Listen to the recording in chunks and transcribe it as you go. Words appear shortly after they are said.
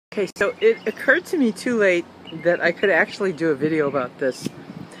Okay, so it occurred to me too late that I could actually do a video about this,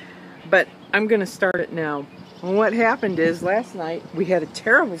 but I'm going to start it now. What happened is last night we had a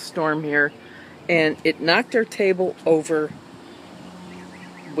terrible storm here and it knocked our table over,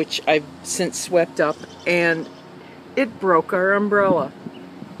 which I've since swept up, and it broke our umbrella.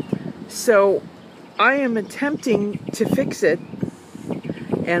 So I am attempting to fix it,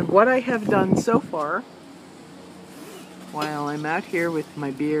 and what I have done so far while I'm out here with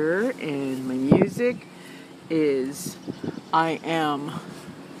my beer and my music is I am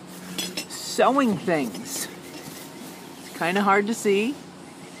sewing things. It's kind of hard to see,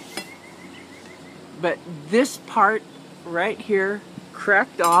 but this part right here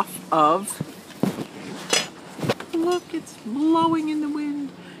cracked off of, look, it's blowing in the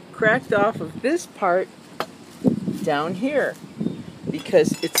wind, cracked off of this part down here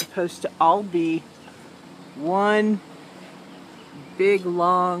because it's supposed to all be one big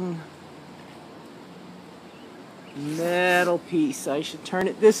long metal piece. I should turn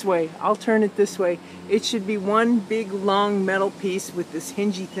it this way. I'll turn it this way. It should be one big long metal piece with this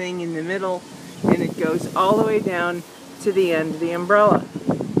hingy thing in the middle, and it goes all the way down to the end of the umbrella.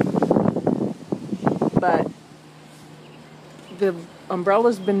 But the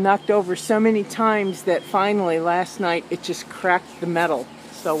umbrella's been knocked over so many times that finally last night it just cracked the metal.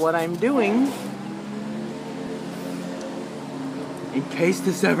 So what I'm doing, in case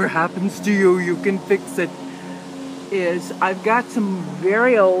this ever happens to you, you can fix it, is I've got some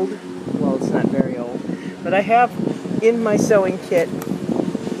very old, well, it's not very old, but I have in my sewing kit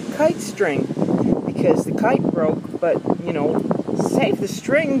kite string, because the kite broke, but, you know, save the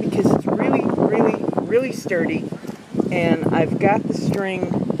string because it's really, really, really sturdy, and I've got the string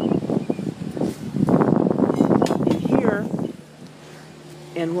in here,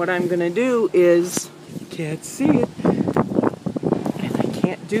 and what I'm going to do is, you can't see it,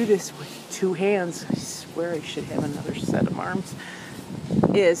 do this with two hands, I swear I should have another set of arms,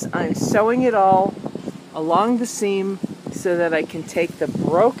 is I'm sewing it all along the seam so that I can take the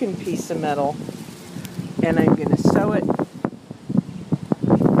broken piece of metal and I'm going to sew it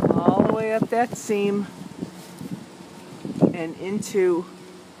all the way up that seam and into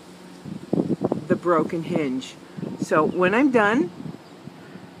the broken hinge. So when I'm done,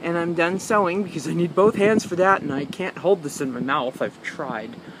 and I'm done sewing, because I need both hands for that, and I can't hold this in my mouth. I've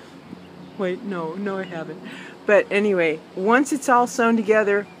tried. Wait, no, I haven't. But anyway, once it's all sewn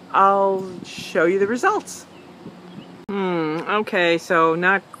together, I'll show you the results. Okay, so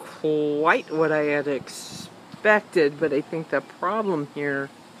not quite what I had expected, but I think the problem here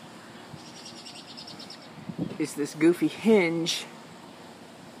is this goofy hinge,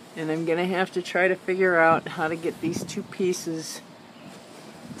 and I'm gonna have to try to figure out how to get these two pieces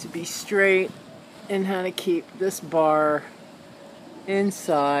to be straight and how to keep this bar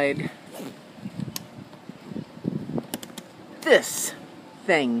inside this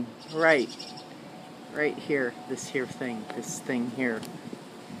thing right here, this thing here.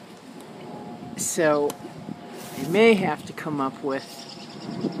 So I may have to come up with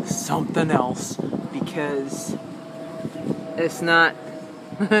something else because it's not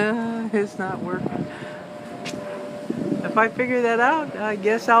it's not working. If I figure that out, I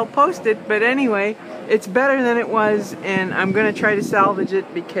guess I'll post it. But anyway, it's better than it was, and I'm going to try to salvage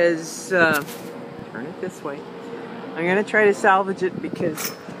it because, turn it this way. I'm going to try to salvage it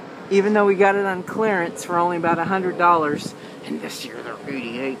because even though we got it on clearance for only about $100, and this year they're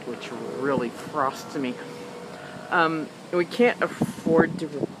 $88, which really frosts me, we can't afford to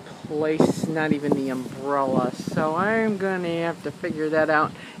replace not even the umbrella. So I'm going to have to figure that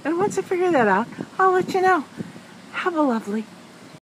out. And once I figure that out, I'll let you know. Have a lovely